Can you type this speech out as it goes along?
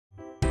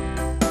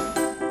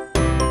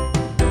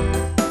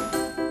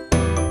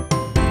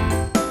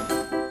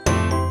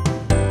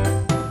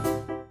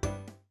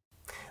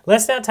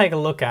Let's now take a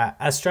look at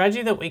a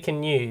strategy that we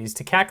can use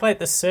to calculate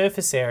the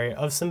surface area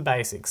of some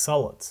basic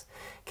solids.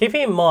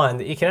 Keeping in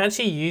mind that you can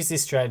actually use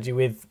this strategy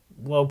with,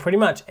 well, pretty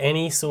much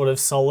any sort of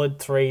solid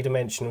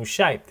three-dimensional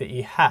shape that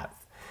you have,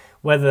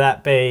 whether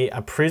that be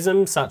a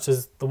prism such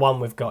as the one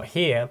we've got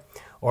here,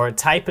 or a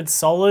tapered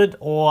solid,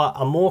 or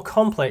a more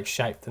complex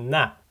shape than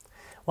that.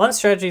 One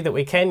strategy that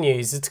we can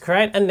use is to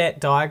create a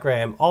net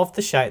diagram of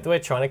the shape that we're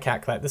trying to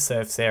calculate the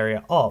surface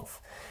area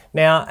of.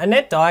 Now, a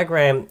net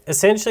diagram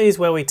essentially is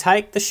where we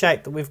take the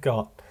shape that we've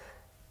got,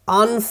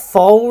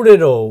 unfold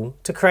it all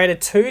to create a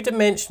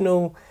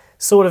two-dimensional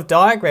sort of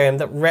diagram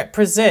that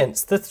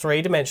represents the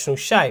three-dimensional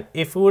shape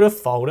if we were to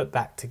fold it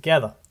back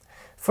together.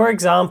 For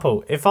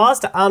example, if I was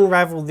to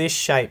unravel this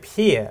shape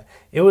here,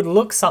 it would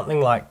look something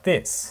like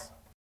this.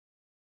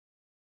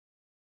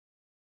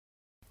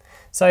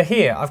 So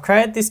here, I've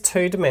created this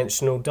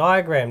two-dimensional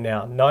diagram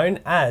now, known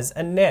as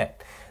a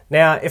net.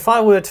 Now, if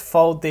I were to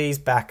fold these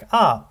back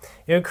up,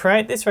 it would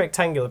create this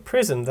rectangular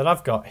prism that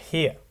I've got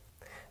here.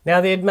 Now,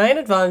 the main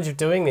advantage of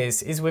doing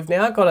this is we've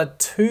now got a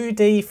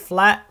 2D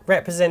flat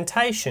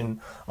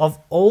representation of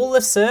all the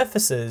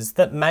surfaces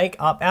that make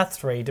up our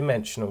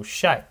three-dimensional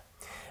shape.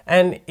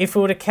 And if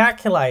we were to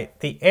calculate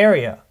the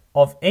area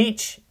of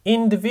each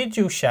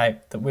individual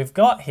shape that we've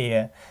got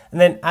here, and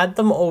then add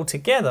them all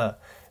together,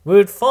 we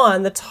would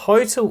find the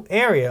total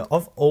area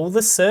of all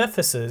the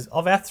surfaces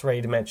of our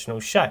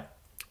three-dimensional shape,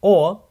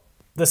 or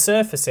the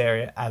surface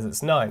area as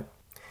it's known.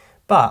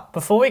 But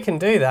before we can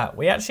do that,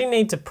 we actually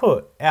need to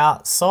put our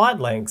side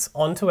lengths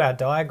onto our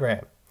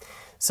diagram.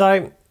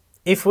 So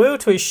if we were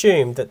to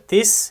assume that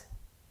this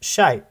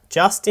shape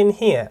just in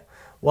here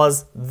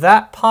was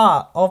that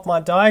part of my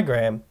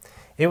diagram,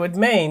 it would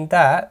mean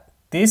that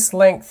this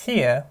length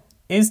here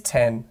is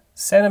 10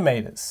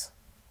 centimeters.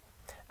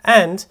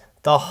 And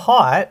the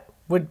height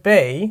would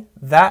be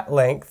that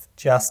length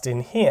just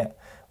in here,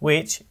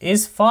 which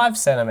is 5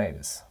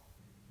 centimeters.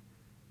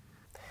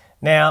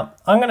 Now,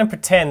 I'm going to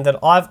pretend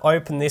that I've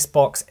opened this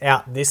box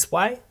out this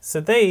way.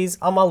 So these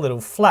are my little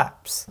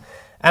flaps.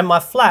 And my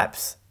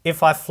flaps,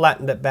 if I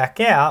flattened it back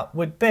out,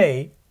 would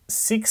be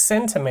 6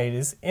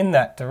 centimeters in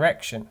that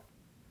direction.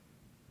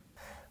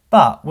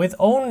 But with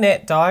all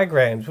net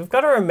diagrams, we've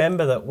got to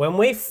remember that when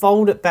we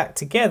fold it back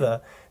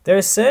together, there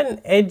are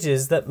certain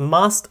edges that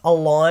must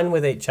align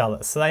with each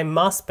other, so they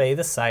must be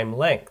the same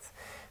length.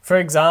 For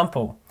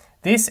example,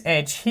 this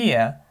edge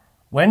here,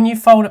 when you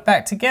fold it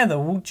back together,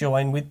 will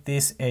join with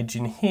this edge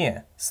in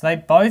here. So they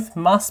both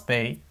must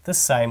be the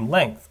same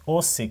length,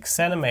 or 6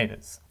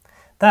 centimeters.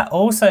 That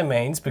also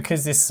means,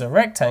 because this is a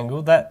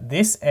rectangle, that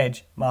this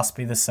edge must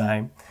be the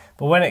same,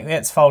 but when it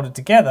gets folded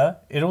together,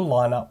 it'll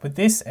line up with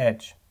this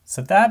edge.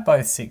 So they're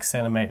both 6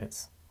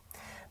 centimeters.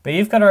 But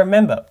you've got to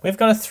remember, we've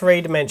got a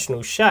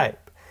three-dimensional shape.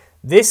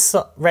 This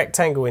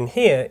rectangle in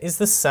here is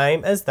the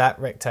same as that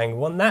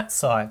rectangle on that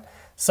side.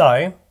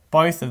 So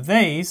both of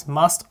these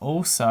must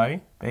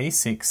also be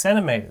 6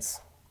 centimeters,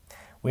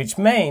 which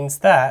means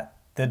that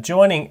the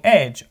joining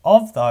edge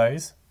of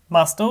those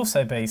must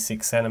also be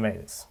 6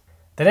 centimeters.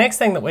 The next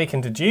thing that we can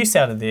deduce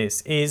out of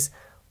this is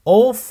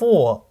all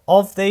 4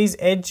 of these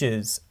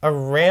edges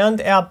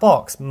around our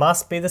box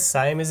must be the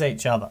same as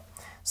each other.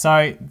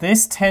 So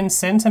this 10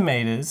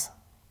 centimeters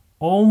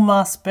all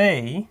must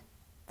be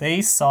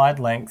these side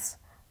lengths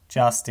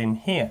just in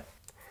here.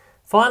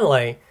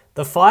 Finally,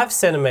 the 5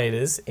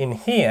 centimeters in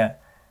here,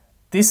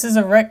 this is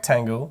a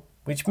rectangle,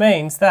 which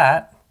means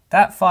that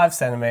that 5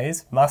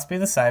 centimeters must be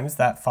the same as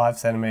that 5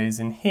 centimeters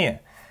in here.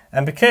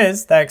 And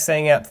because they're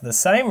extending out to the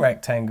same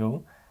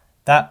rectangle,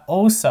 that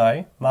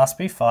also must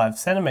be 5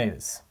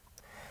 centimeters.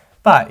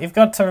 But you've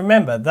got to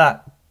remember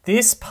that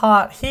this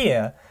part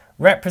here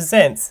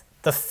represents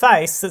the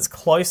face that's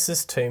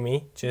closest to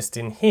me just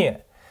in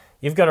here.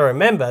 You've got to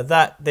remember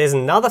that there's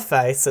another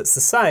face that's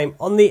the same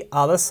on the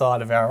other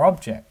side of our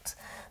object.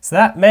 So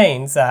that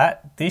means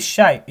that this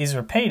shape is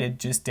repeated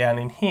just down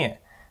in here,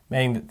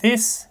 meaning that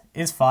this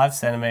is 5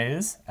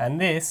 centimeters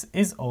and this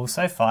is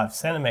also 5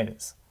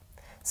 centimeters.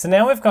 So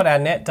now we've got our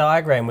net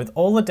diagram with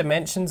all the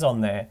dimensions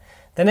on there.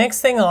 The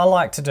next thing I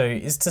like to do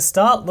is to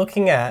start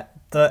looking at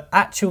the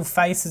actual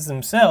faces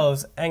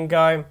themselves and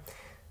go,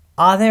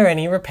 are there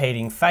any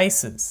repeating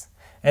faces?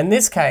 In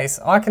this case,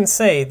 I can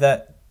see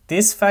that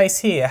this face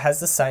here has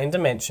the same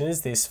dimension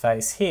as this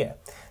face here.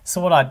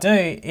 So what I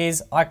do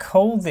is I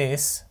call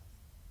this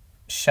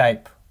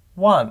shape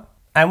 1,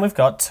 and we've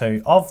got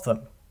 2 of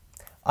them.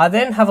 I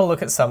then have a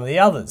look at some of the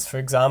others. For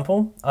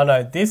example, I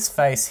know this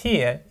face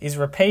here is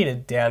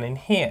repeated down in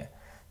here.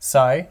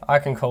 So I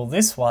can call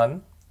this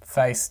one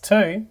face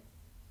 2,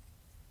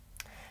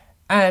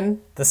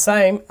 and the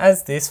same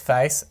as this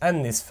face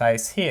and this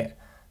face here.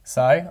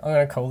 So I'm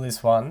going to call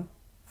this one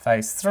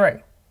face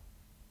 3.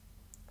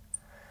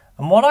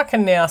 And what I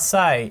can now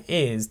say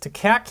is to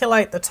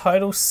calculate the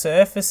total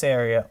surface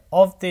area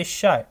of this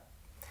shape,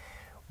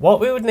 what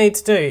we would need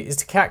to do is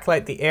to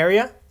calculate the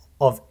area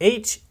of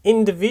each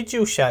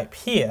individual shape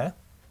here.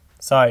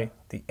 So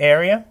the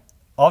area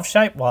of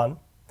shape 1,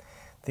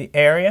 the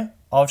area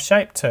of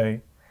shape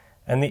 2,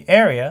 and the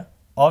area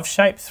of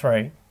shape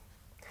 3,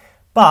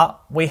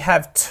 but we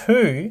have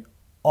 2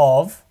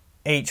 of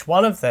each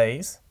one of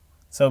these,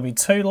 so it'll be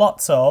 2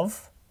 lots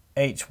of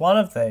each one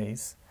of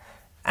these,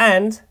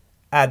 and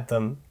add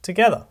them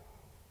together.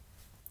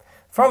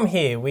 From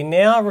here, we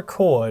now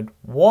record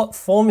what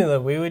formula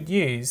we would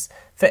use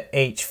for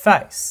each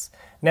face.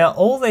 Now,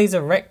 all these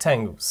are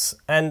rectangles,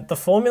 and the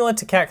formula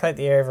to calculate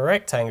the area of a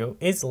rectangle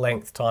is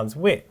length times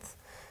width.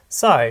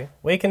 So,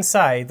 we can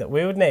say that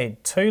we would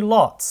need 2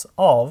 lots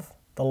of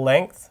the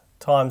length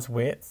times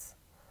width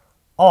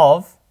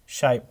of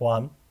shape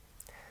 1,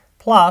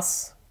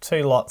 plus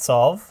 2 lots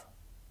of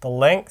the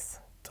length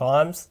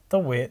times the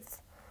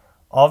width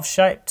of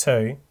shape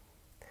 2,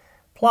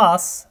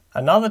 plus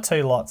another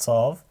 2 lots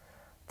of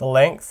the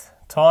length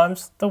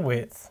times the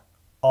width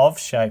of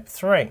shape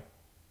 3.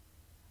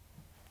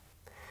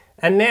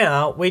 And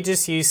now we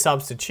just use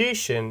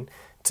substitution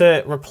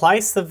to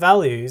replace the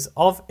values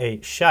of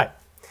each shape.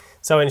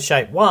 So in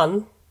shape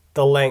 1,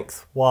 the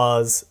length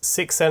was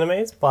 6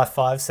 centimeters by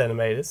 5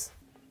 centimeters.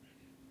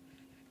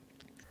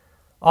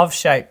 Of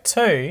shape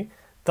 2,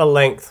 the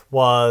length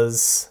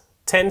was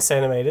 10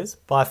 centimeters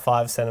by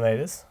 5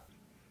 centimeters.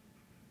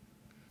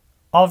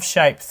 Of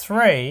shape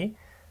 3,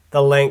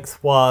 the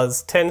length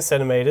was 10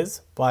 centimeters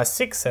by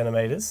 6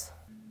 centimeters.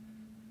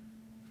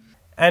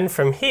 And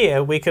from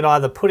here, we could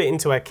either put it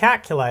into a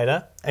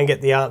calculator and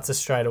get the answer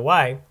straight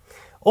away,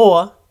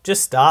 or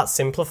just start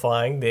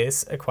simplifying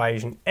this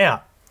equation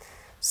out.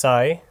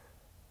 So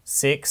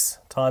 6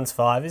 times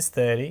 5 is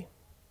 30.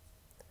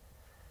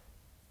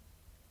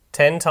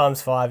 10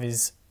 times 5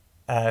 is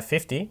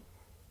 50.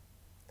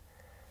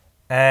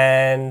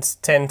 And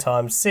 10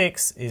 times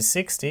 6 is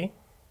 60.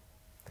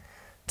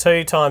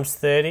 2 times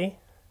 30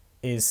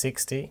 is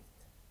 60.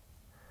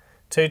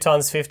 2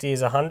 times 50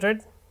 is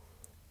 100.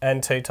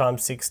 And 2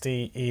 times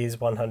 60 is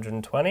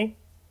 120.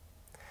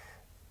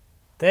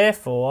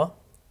 Therefore,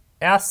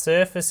 our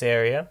surface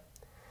area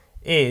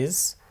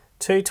is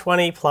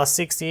 220 plus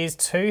 60 is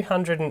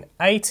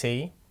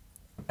 280.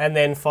 And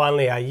then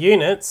finally our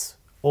units,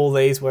 all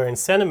these were in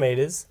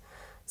centimetres,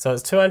 so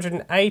it's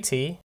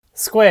 280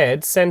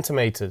 squared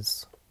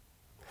centimetres.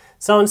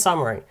 So in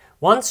summary,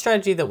 one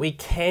strategy that we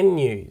can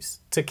use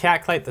to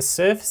calculate the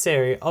surface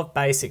area of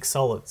basic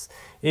solids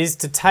is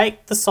to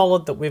take the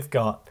solid that we've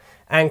got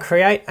and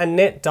create a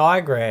net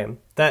diagram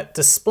that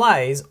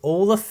displays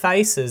all the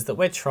faces that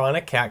we're trying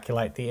to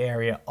calculate the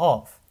area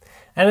of.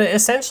 And it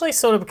essentially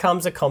sort of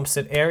becomes a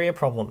composite area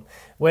problem,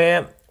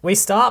 where we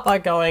start by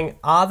going,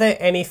 are there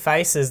any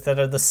faces that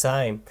are the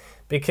same?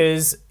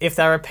 Because if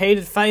they're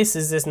repeated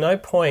faces, there's no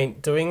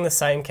point doing the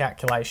same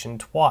calculation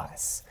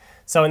twice.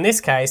 So in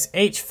this case,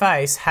 each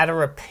face had a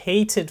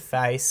repeated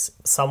face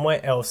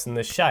somewhere else in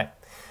the shape.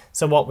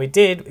 So what we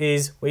did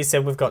is we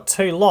said we've got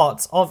 2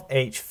 lots of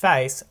each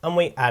face and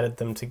we added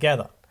them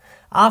together.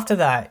 After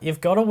that, you've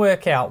got to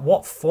work out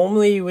what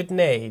formula you would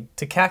need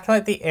to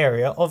calculate the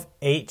area of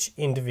each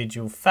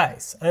individual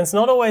face. And it's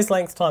not always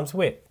length times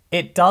width.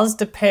 It does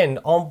depend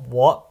on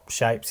what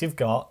shapes you've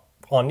got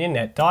on your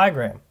net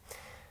diagram.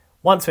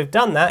 Once we've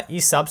done that, you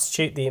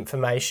substitute the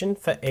information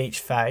for each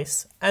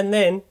face and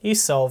then you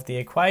solve the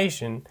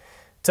equation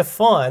to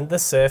find the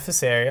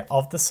surface area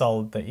of the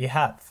solid that you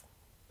have.